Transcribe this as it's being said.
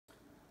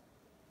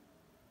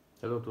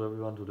Hello to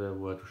everyone. Today I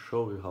want to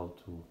show you how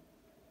to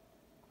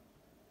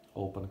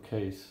open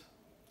case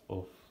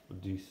of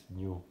this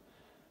new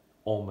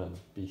OMEN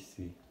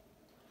PC.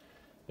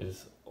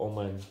 It's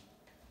OMEN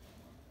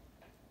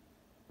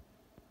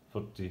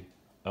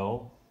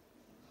 40L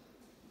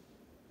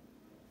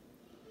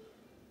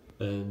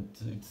and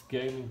it's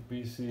gaming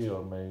PC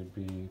or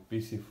maybe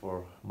PC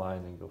for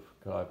mining of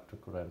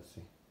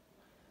cryptocurrency.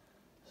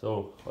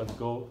 So let's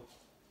go.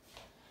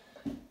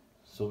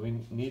 So we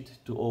need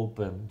to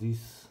open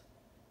this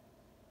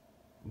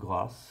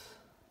glass.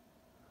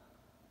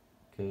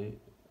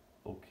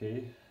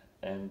 Okay,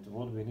 and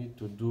what we need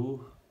to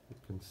do, you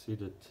can see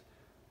that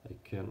I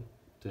can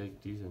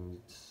take this and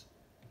it's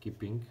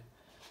keeping.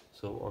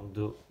 So on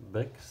the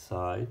back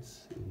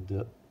sides in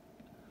the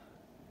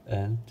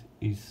end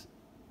is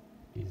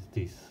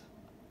this,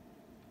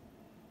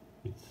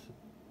 it's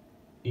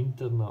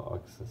internal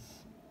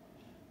access.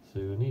 So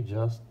you need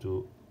just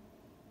to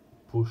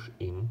push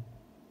in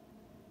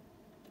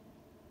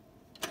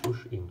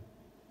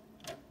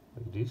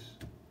like this,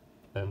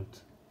 and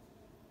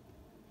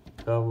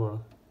cover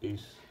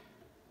is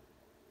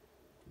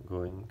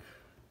going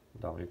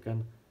down. You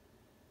can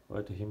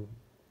let him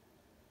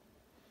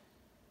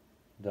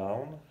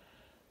down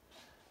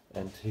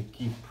and he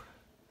keep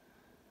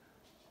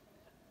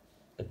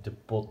at the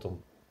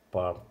bottom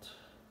part.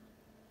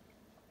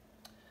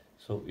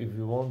 So if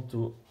you want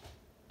to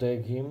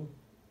take him,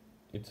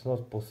 it's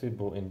not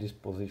possible in this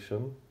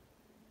position.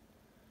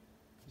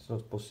 It's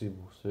not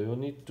possible. So you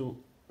need to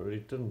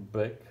return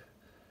back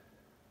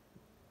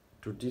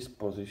to this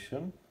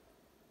position,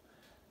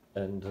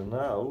 and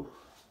now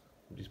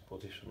this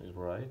position is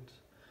right,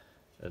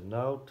 and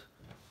now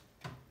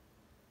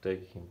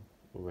take him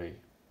away.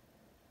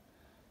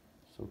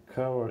 So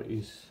cover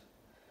is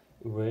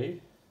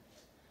away,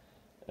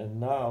 and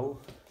now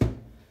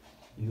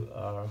you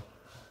are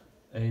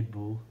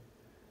able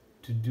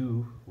to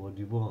do what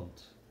you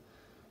want.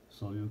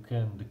 So you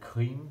can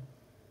clean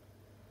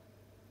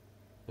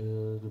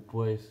the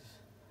place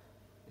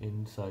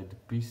inside the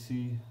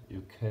PC,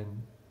 you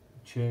can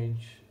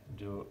change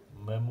the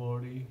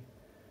memory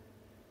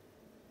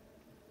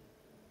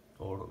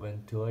or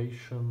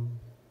ventilation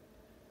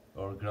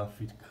or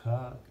graphic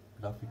card,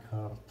 but you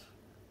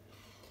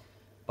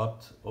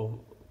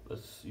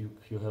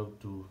have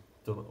to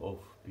turn off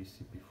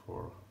PC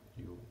before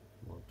you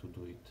want to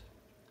do it.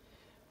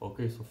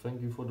 Okay, so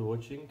thank you for the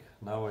watching.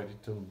 Now I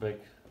return back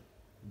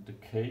the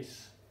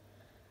case,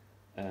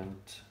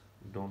 and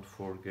don't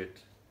forget,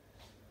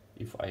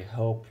 if I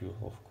help you,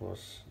 of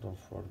course, don't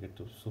forget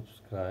to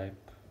subscribe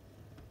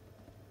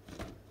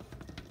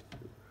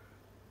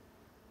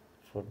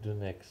for the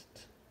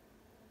next.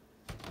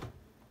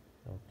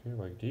 Okay,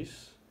 like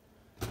this,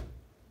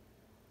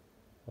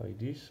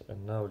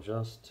 and now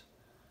just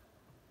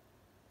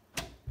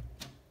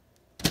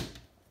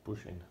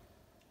push in.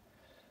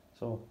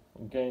 So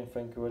again,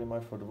 thank you very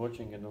much for the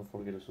watching, and don't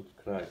forget to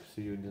subscribe.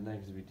 See you in the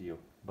next video.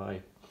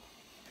 Bye.